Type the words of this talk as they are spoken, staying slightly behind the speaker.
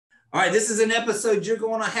All right, this is an episode you're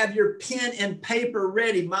going to have your pen and paper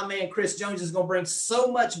ready. My man, Chris Jones, is going to bring so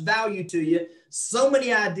much value to you, so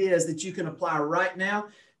many ideas that you can apply right now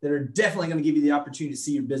that are definitely going to give you the opportunity to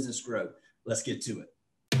see your business grow. Let's get to it.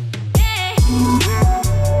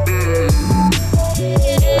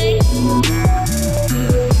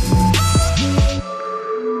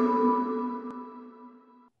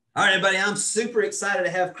 All right, everybody, I'm super excited to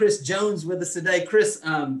have Chris Jones with us today. Chris,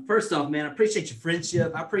 first off, man, I appreciate your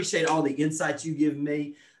friendship. I appreciate all the insights you give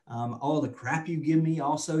me, all the crap you give me.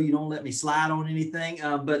 Also, you don't let me slide on anything.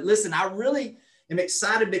 But listen, I really am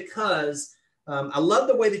excited because I love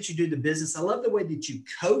the way that you do the business. I love the way that you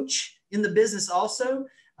coach in the business also.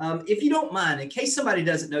 If you don't mind, in case somebody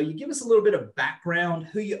doesn't know, you give us a little bit of background,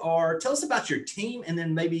 who you are, tell us about your team, and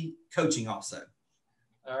then maybe coaching also.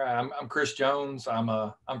 All right, I'm Chris Jones. I'm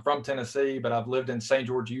from Tennessee, but I've lived in St.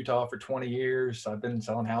 George, Utah for 20 years. I've been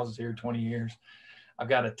selling houses here 20 years. I've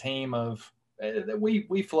got a team of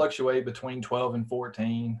we fluctuate between 12 and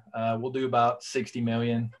 14. We'll do about 60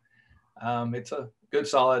 million. It's a good,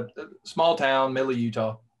 solid, small town, middle of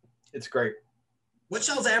Utah. It's great. What's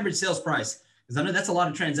y'all's average sales price? Because I know that's a lot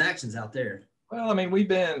of transactions out there. Well, I mean,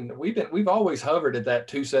 we've always hovered at that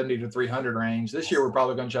 270 to 300 range. This year, we're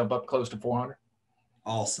probably going to jump up close to 400.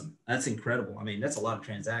 Awesome. That's incredible. I mean, that's a lot of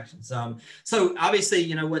transactions. So obviously,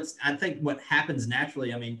 you know, I think what happens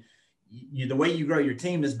naturally, I mean, the way you grow your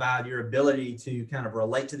team is by your ability to kind of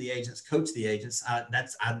relate to the agents, coach the agents.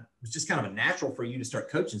 It's just kind of a natural for you to start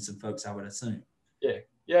coaching some folks, I would assume. Yeah,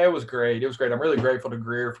 it was great. I'm really grateful to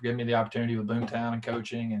Greer for giving me the opportunity with Boomtown and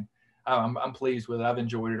coaching, and I'm pleased with it. I've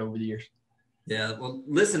enjoyed it over the years. Yeah. Well,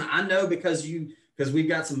 listen, I know because we've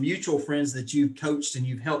got some mutual friends that you've coached and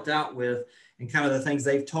you've helped out with, and kind of the things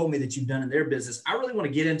they've told me that you've done in their business. I really want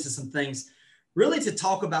to get into some things really to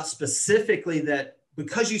talk about specifically that,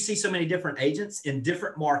 because you see so many different agents in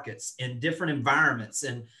different markets, in different environments,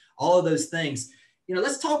 and all of those things, you know,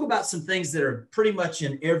 let's talk about some things that are pretty much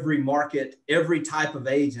in every market, every type of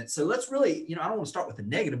agent. So let's really, you know, I don't want to start with the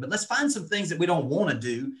negative, but let's find some things that we don't want to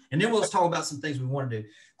do. And then we'll talk about some things we want to do.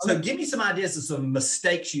 So give me some ideas of some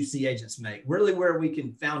mistakes you see agents make, really where we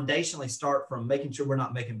can foundationally start from making sure we're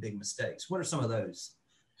not making big mistakes. What are some of those?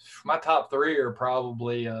 My top three are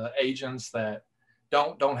probably agents that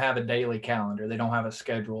don't have a daily calendar. They don't have a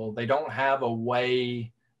schedule. They don't have a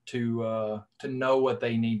way to know what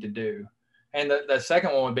they need to do. And the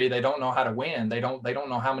second one would be they don't know how to win. They don't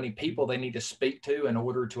know how many people they need to speak to in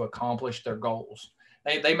order to accomplish their goals.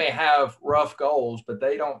 They may have rough goals, but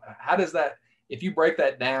they don't. How does that? If you break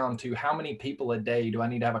that down to how many people a day do I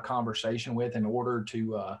need to have a conversation with in order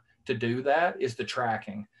to do that, is the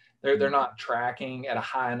tracking. They're not tracking at a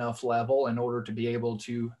high enough level in order to be able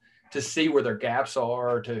to see where their gaps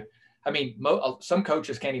are. Some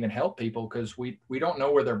coaches can't even help people because we don't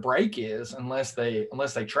know where their break is unless they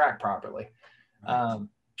track properly. And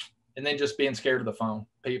then just being scared of the phone.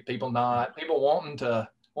 People wanting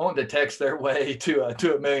to text their way to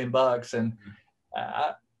 $1 million, and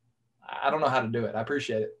I don't know how to do it. I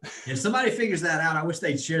appreciate it. If somebody figures that out, I wish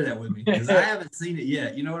they'd share that with me because I haven't seen it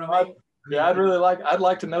yet. You know what I mean? Yeah, I'd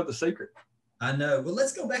like to know the secret. I know. Well,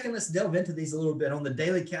 let's go back and let's delve into these a little bit on the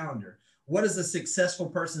daily calendar. What does a successful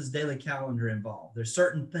person's daily calendar involve? There's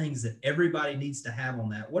certain things that everybody needs to have on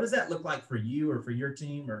that. What does that look like for you or for your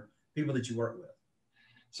team or people that you work with?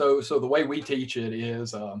 So the way we teach it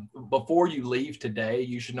is before you leave today,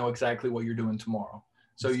 you should know exactly what you're doing tomorrow.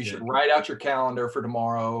 So you should write out your calendar for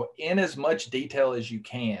tomorrow in as much detail as you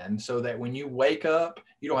can so that when you wake up,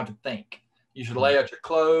 you don't have to think. You should lay out your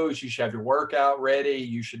clothes. You should have your workout ready.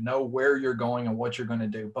 You should know where you're going and what you're going to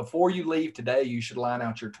do. Before you leave today, you should line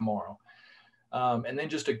out your tomorrow. And then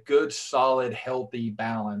just a good, solid, healthy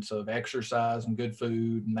balance of exercise and good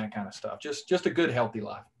food and that kind of stuff. Just a good, healthy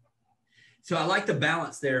life. So I like the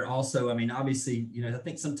balance there also. I mean, obviously, you know, I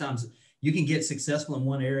think sometimes you can get successful in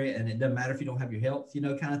one area and it doesn't matter if you don't have your health, you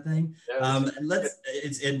know, kind of thing. Yeah,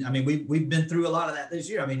 we've been through a lot of that this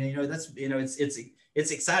year. I mean, you know,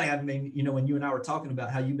 it's exciting. I mean, you know, when you and I were talking about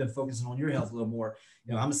how you've been focusing on your health a little more,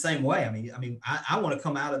 you know, I'm the same way. I want to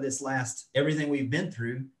come out of this everything we've been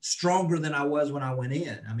through stronger than I was when I went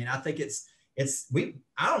in. I mean, I think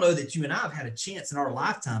I don't know that you and I have had a chance in our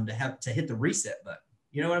lifetime to hit the reset button.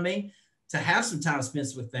 You know what I mean? To have some time spent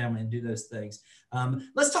with family and do those things.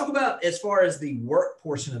 Let's talk about as far as the work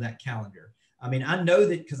portion of that calendar. I mean, I know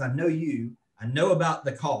that because I know you, I know about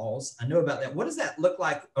the calls. I know about that. What does that look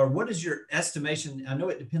like? Or what is your estimation? I know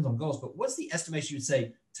it depends on goals, but what's the estimation you'd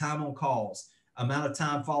say time on calls, amount of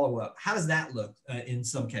time follow-up? How does that look in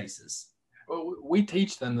some cases? Well, we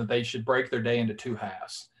teach them that they should break their day into two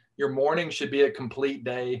halves. Your morning should be a complete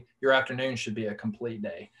day. Your afternoon should be a complete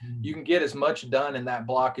day. You can get as much done in that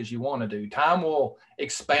block as you want to do. Time will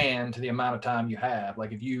expand to the amount of time you have.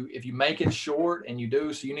 Like if you make it short and you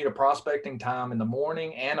do, so you need a prospecting time in the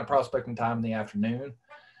morning and a prospecting time in the afternoon.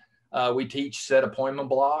 We teach set appointment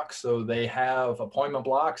blocks. So they have appointment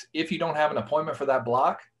blocks. If you don't have an appointment for that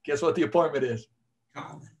block, guess what the appointment is?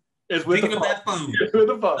 It's with the phone. It's with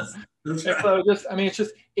the phone. That's right. So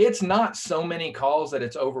it's not so many calls that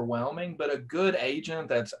it's overwhelming, but a good agent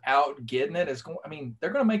that's out getting it is going, they're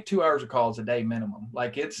going to make 2 hours of calls a day minimum.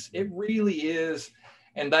 Like it really is.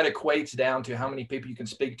 And that equates down to how many people you can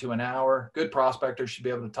speak to an hour. Good prospectors should be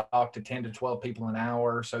able to talk to 10 to 12 people an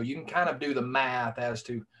hour. So you can kind of do the math as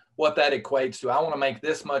to what that equates to. I want to make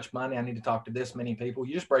this much money. I need to talk to this many people.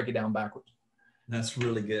 You just break it down backwards. That's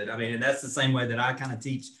really good. And that's the same way that I kind of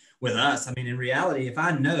teach with us. In reality, if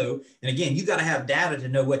I know, and again, you got to have data to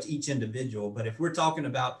know what each individual, but if we're talking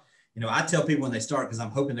about, I tell people when they start, because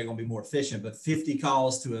I'm hoping they're going to be more efficient, but 50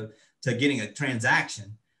 calls to getting a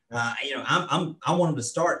transaction, I want them to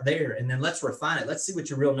start there, and then let's refine it. Let's see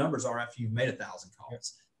what your real numbers are after you've made 1,000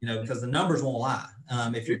 calls, because the numbers won't lie.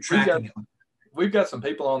 If you're tracking it. We've got some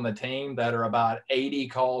people on the team that are about 80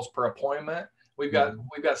 calls per appointment. We've got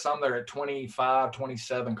some that are at 25,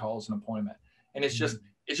 27 calls an appointment. And it's just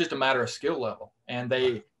a matter of skill level.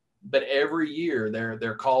 But every year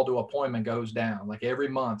their call to appointment goes down. Like every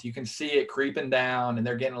month you can see it creeping down, and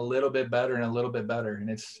they're getting a little bit better and a little bit better. And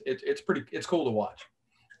it's cool to watch.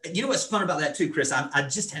 You know what's fun about that too, Chris? I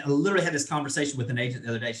just literally had this conversation with an agent the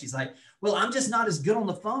other day. She's like, well, I'm just not as good on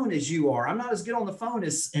the phone as you are. I'm not as good on the phone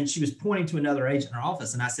and she was pointing to another agent in her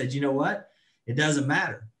office. And I said, you know what? It doesn't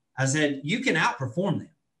matter. I said, you can outperform them.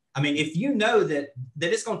 If you know that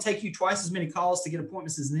it's going to take you twice as many calls to get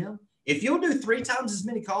appointments as them, if you'll do 3 times as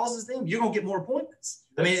many calls as them, you're going to get more appointments.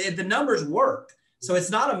 The numbers work. So it's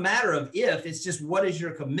not a matter of if, it's just what is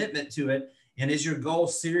your commitment to it? And is your goal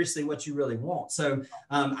seriously what you really want? So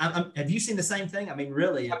have you seen the same thing?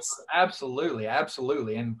 Really, it's absolutely.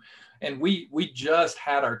 And we just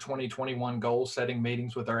had our 2021 goal setting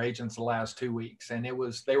meetings with our agents the last 2 weeks, and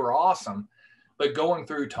they were awesome. But going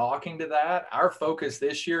through talking to that, our focus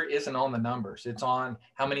this year isn't on the numbers. It's on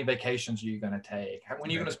how many vacations are you going to take? When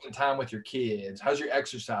are you going to spend time with your kids? How's your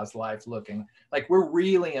exercise life looking? Like we're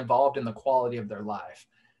really involved in the quality of their life.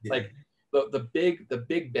 Yeah. Like the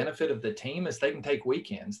big benefit of the team is they can take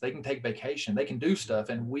weekends, they can take vacation, they can do stuff,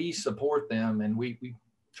 and we support them, and we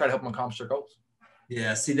try to help them accomplish their goals.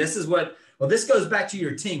 Yeah. See, this goes back to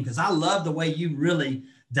your team, because I love the way you really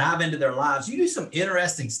dive into their lives. You do some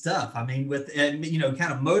interesting stuff. With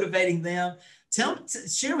kind of motivating them.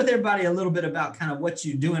 Share with everybody a little bit about kind of what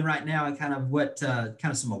you're doing right now, and kind of what kind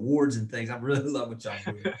of some awards and things. I really love what y'all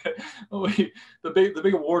do. The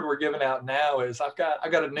big award we're giving out now is I've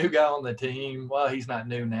got a new guy on the team. Well, he's not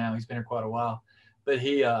new now. He's been here quite a while. But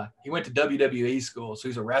he went to WWE school, so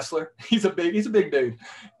he's a wrestler. He's a big dude,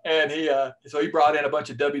 and he brought in a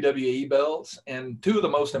bunch of WWE belts. And 2 of the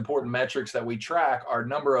most important metrics that we track are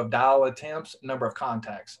number of dial attempts, number of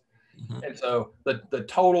contacts. Mm-hmm. And so the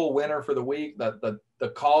total winner for the week, the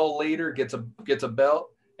call leader gets a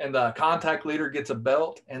belt, and the contact leader gets a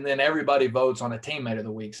belt, and then everybody votes on a teammate of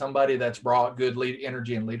the week, somebody that's brought good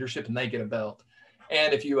energy and leadership, and they get a belt.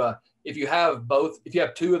 And if you have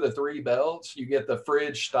 2 of the 3 belts, you get the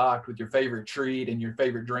fridge stocked with your favorite treat and your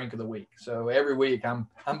favorite drink of the week. So every week I'm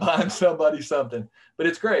buying somebody something, but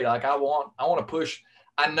it's great. Like I want to push.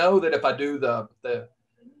 I know that if I do the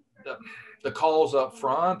calls up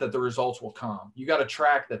front, that the results will come. You got to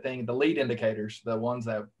track the lead indicators, the ones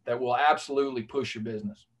that will absolutely push your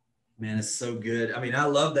business. Man, it's so good. I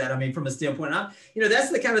love that. From a standpoint,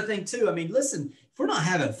 that's the kind of thing too. Listen, if we're not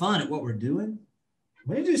having fun at what we're doing,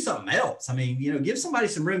 we need to do something else. Give somebody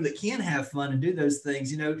some room that can have fun and do those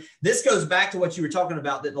things. This goes back to what you were talking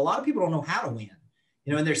about, that a lot of people don't know how to win,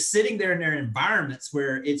 and they're sitting there in their environments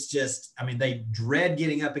where it's just, they dread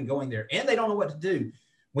getting up and going there, and they don't know what to do.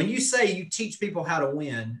 When you say you teach people how to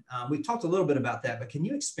win, we've talked a little bit about that, but can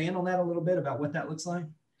you expand on that a little bit about what that looks like?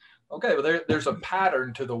 Okay, well, there's a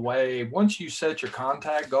pattern to the way, once you set your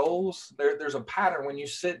contact goals, there's a pattern when you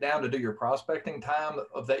sit down to do your prospecting time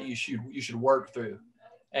of that you should work through.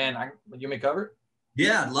 And you may cover it?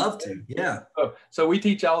 Yeah, I'd love to. Yeah. So we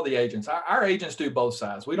teach all the agents. Our agents do both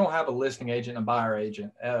sides. We don't have a listing agent and a buyer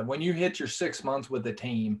agent. When you hit your 6 months with the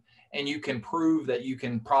team and you can prove that you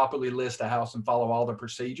can properly list a house and follow all the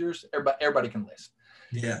procedures, everybody can list.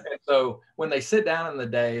 Yeah. And so when they sit down in the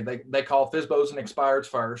day, they call FSBOs and expireds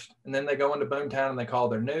first, and then they go into Boomtown and they call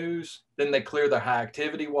their news. Then they clear their high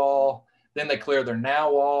activity wall. Then they clear their now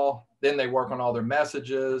wall. Then they work on all their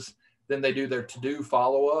messages. Then they do their to-do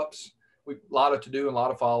follow-ups. A lot of to-do and a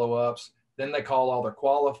lot of follow-ups. Then they call all their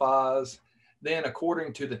qualifies. Then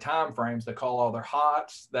according to the time frames, they call all their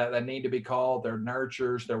hots that need to be called, their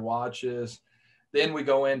nurtures, their watches. Then we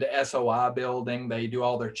go into SOI building. They do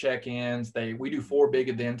all their check-ins. We do 4 big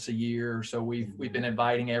events a year. So we've been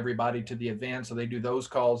inviting everybody to the event. So they do those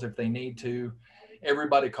calls if they need to.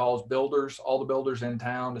 Everybody calls builders, all the builders in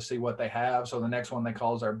town, to see what they have. So the next one they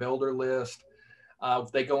call is our builder list.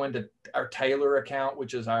 They go into our Taylor account,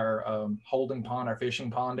 which is our holding pond, our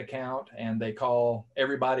fishing pond account, and they call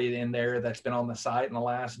everybody in there that's been on the site in the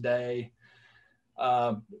last day.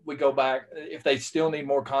 We go back if they still need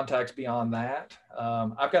more contacts beyond that.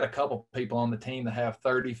 I've got a couple people on the team that have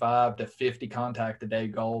 35 to 50 contact a day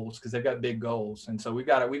goals because they've got big goals, and so we've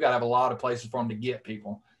got to have a lot of places for them to get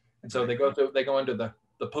people. And so they go into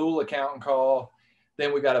the pool account and call.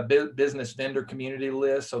 Then we got a business vendor community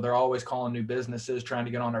list. So they're always calling new businesses, trying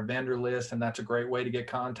to get on our vendor list. And that's a great way to get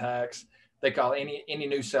contacts. They call any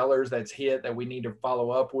new sellers that's hit that we need to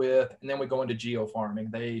follow up with. And then we go into geo farming.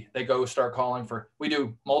 They go start calling we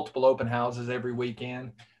do multiple open houses every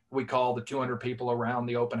weekend. We call the 200 people around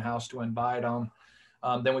the open house to invite them.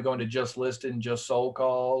 Then we go into just listed and just sold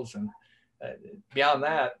calls. And beyond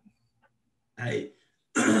that,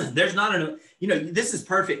 there's not enough, this is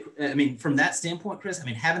perfect. I mean, from that standpoint, Chris, I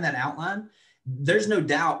mean, having that outline, there's no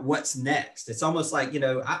doubt what's next. It's almost like,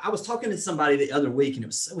 I was talking to somebody the other week and it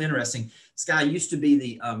was so interesting. This guy used to be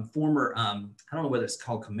the former, I don't know whether it's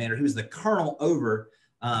called commander. He was the colonel over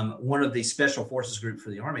one of the special forces group for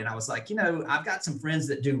the Army. And I was like, I've got some friends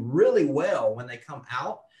that do really well when they come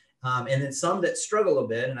out and then some that struggle a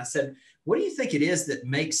bit. And I said, what do you think it is that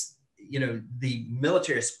makes, the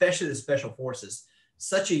military, especially the special forces,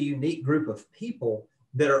 such a unique group of people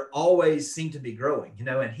that are always seem to be growing,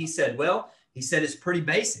 and he said, it's pretty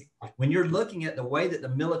basic. When you're looking at the way that the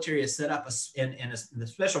military is set up and the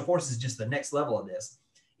special forces is just the next level of this,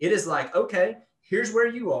 it is like, okay, here's where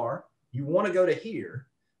you are. You want to go to here.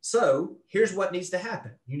 So here's what needs to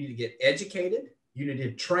happen. You need to get educated. You need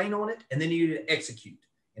to train on it. And then you need to execute.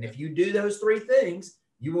 And if you do those 3 things,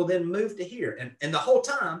 you will then move to here. And the whole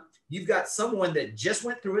time you've got someone that just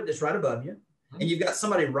went through it that's right above you. And you've got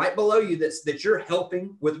somebody right below you that you're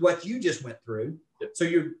helping with what you just went through. Yep. So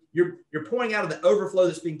you're pouring out of the overflow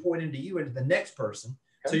that's being poured into you into the next person.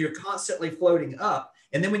 Okay. So you're constantly floating up.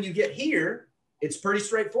 And then when you get here, it's pretty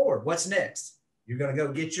straightforward. What's next? You're going to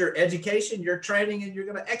go get your education, your training, and you're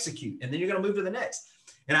going to execute. And then you're going to move to the next.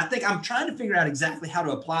 And I think I'm trying to figure out exactly how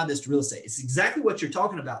to apply this to real estate. It's exactly what you're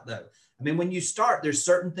talking about, though. I mean, when you start, there's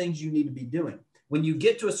certain things you need to be doing. When you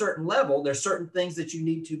get to a certain level, there's certain things that you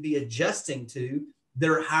need to be adjusting to that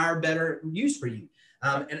are higher, better use for you.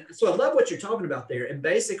 And so I love what you're talking about there. And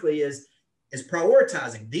basically is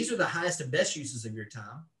prioritizing. These are the highest and best uses of your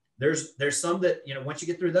time. There's some that, once you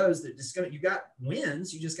get through those, that just you got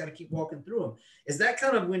wins. You just got to keep walking through them. Is that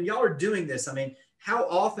kind of when y'all are doing this? I mean, how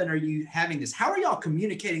often are you having this? How are y'all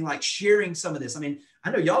communicating, like sharing some of this? I mean,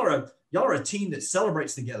 I know y'all are a team that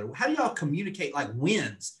celebrates together. How do y'all communicate like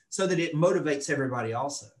wins so that it motivates everybody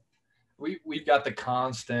also? We've got the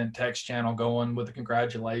constant text channel going with the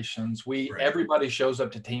congratulations. Everybody shows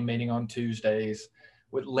up to team meeting on Tuesdays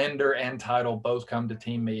with lender and title both come to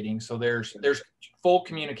team meetings. So there's full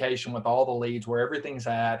communication with all the leads, where everything's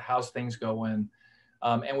at, how's things going.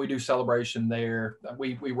 And we do celebration there.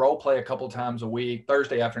 We role play a couple times a week.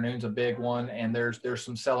 Thursday afternoon's a big one. And there's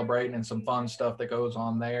some celebrating and some fun stuff that goes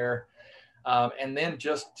on there. And then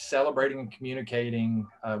just celebrating and communicating.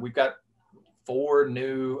 We've got 4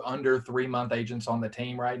 new under 3-month agents on the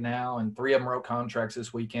team right now. And 3 of them wrote contracts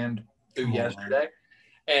this weekend through yesterday.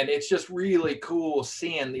 And it's just really cool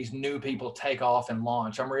seeing these new people take off and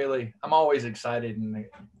launch. I'm always excited and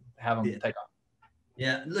have them take off.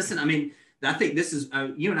 Yeah. Listen, I mean, I think this is,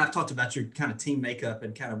 you and I've talked about your kind of team makeup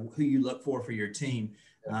and kind of who you look for your team.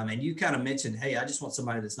 And you kind of mentioned, hey, I just want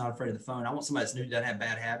somebody that's not afraid of the phone. I want somebody that's new, doesn't have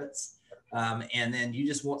bad habits. And then you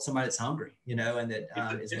just want somebody that's hungry, and that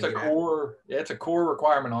it's a core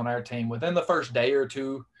requirement on our team. Within the first day or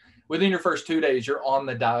two, within your first 2 days, you're on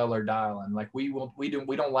the dial or dialing. Like we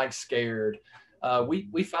don't like scared.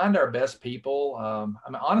 We find our best people. I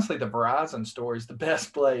mean, honestly, the Verizon store is the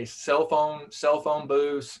best place. Cell phone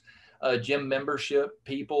booths, gym membership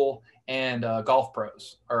people, and golf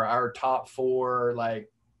pros are our top 4. Like,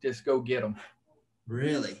 just go get them.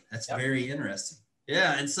 Really? That's very interesting.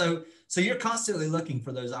 Yeah. And so you're constantly looking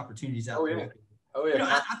for those opportunities out there. Oh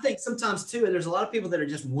yeah. I think sometimes too, there's a lot of people that are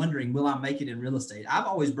just wondering, will I make it in real estate? I've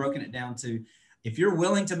always broken it down to, if you're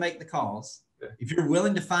willing to make the calls, if you're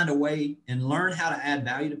willing to find a way and learn how to add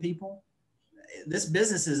value to people, this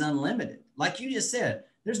business is unlimited. Like you just said,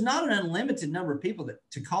 there's not an unlimited number of people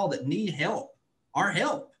to call that need help, our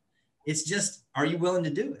help. It's just, are you willing to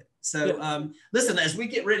do it? So listen, as we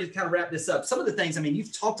get ready to kind of wrap this up, some of the things, I mean,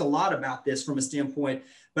 you've talked a lot about this from a standpoint,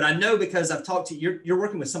 but I know because I've talked to you, you're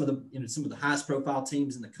working with some of the, some of the highest profile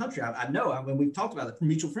teams in the country. I know, I mean, we've talked about it,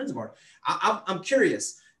 mutual friends of ours. I'm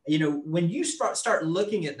curious, when you start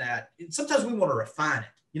looking at that, sometimes we want to refine it.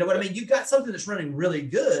 You know what I mean? You've got something that's running really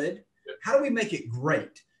good. How do we make it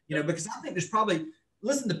great? Because I think there's probably,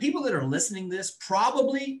 listen, the people that are listening to this,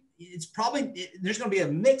 there's going to be a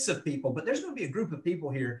mix of people, but there's going to be a group of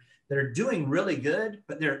people here that are doing really good,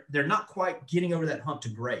 but they're not quite getting over that hump to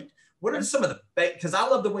great. What are some of the, because I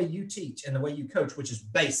love the way you teach and the way you coach, which is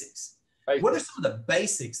basics. What are some of the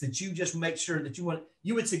basics that you just make sure that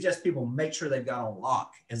you would suggest people make sure they've got on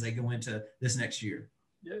lock as they go into this next year?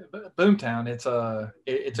 Yeah, Boomtown,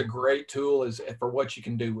 it's a great tool for what you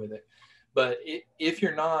can do with it. But if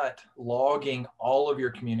you're not logging all of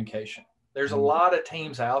your communication, there's a lot of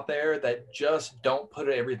teams out there that just don't put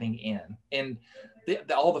everything in. And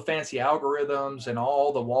all the fancy algorithms and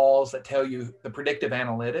all the walls that tell you the predictive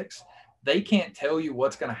analytics, they can't tell you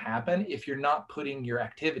what's going to happen if you're not putting your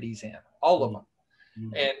activities in, all of them.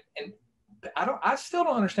 And I still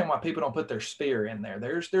don't understand why people don't put their sphere in there.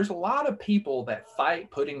 There's a lot of people that fight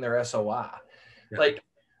putting their SOI. Yeah. Like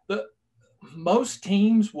most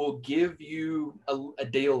teams will give you a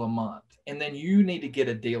deal a month, and then you need to get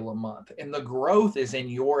a deal a month. And the growth is in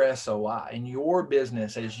your SOI, in your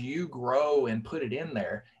business as you grow and put it in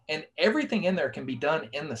there. And everything in there can be done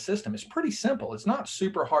in the system. It's pretty simple. It's not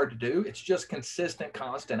super hard to do. It's just consistent,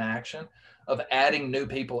 constant action of adding new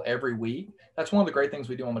people every week. That's one of the great things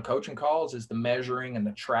we do on the coaching calls is the measuring and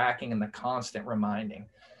the tracking and the constant reminding.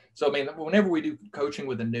 So, I mean, whenever we do coaching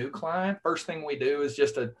with a new client, first thing we do is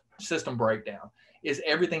just a system breakdown. Is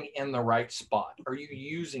everything in the right spot? Are you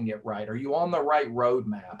using it right? Are you on the right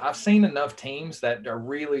roadmap? I've seen enough teams that are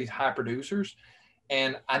really high producers,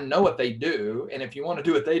 and I know what they do. And if you want to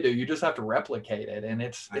do what they do, you just have to replicate it. And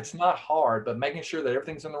it's not hard, but making sure that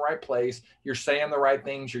everything's in the right place, you're saying the right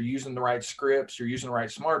things, you're using the right scripts, you're using the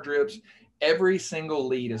right smart drips. Every single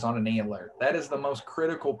lead is on an e-alert. That is the most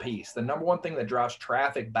critical piece. The number one thing that drives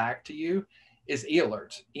traffic back to you is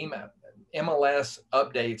e-alerts, email, MLS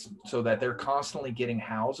updates, so that they're constantly getting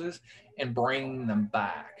houses and bringing them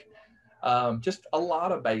back. Just a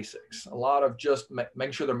lot of basics, a lot of just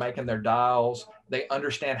making sure they're making their dials. They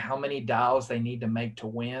understand how many dials they need to make to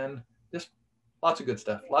win. Just lots of good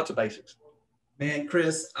stuff, lots of basics. Man,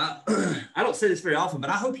 Chris, I don't say this very often, but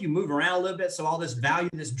I hope you move around a little bit so all this value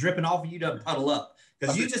that's dripping off of you doesn't puddle up,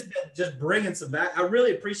 because you just bringing some value. I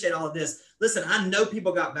really appreciate all of this. Listen, I know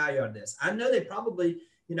people got value out of this. I know they probably,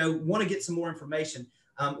 want to get some more information.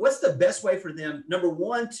 What's the best way for them, number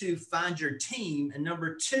one, to find your team, and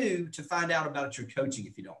number two, to find out about your coaching,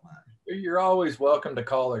 if you don't mind? You're always welcome to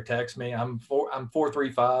call or text me. I'm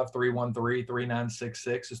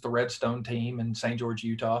 435-313-3966. It's the Red Stone team in St. George,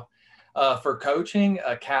 Utah. For coaching,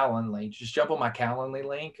 Calendly. Just jump on my Calendly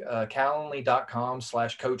link,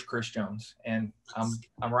 calendly.com/Coach Chris Jones. And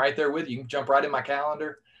I'm right there with you. You can jump right in my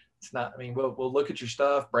calendar. It's not, we'll look at your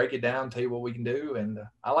stuff, break it down, tell you what we can do. And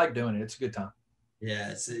I like doing it. It's a good time.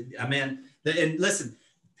 Yeah. And listen,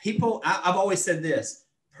 people, I've always said this: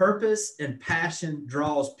 purpose and passion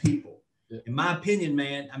draws people. Yeah. In my opinion,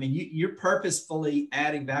 man, you're purposefully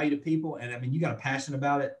adding value to people. And you got a passion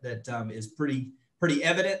about it that is pretty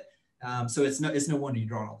evident. So it's no wonder you're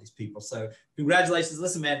drawing all these people. So congratulations.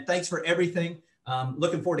 Listen, man, thanks for everything.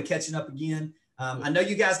 Looking forward to catching up again. I know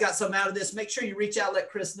you guys got something out of this. Make sure you reach out, let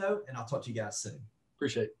Chris know, and I'll talk to you guys soon.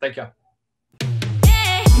 Appreciate it. Thank you.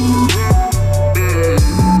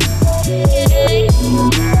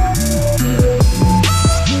 Hey.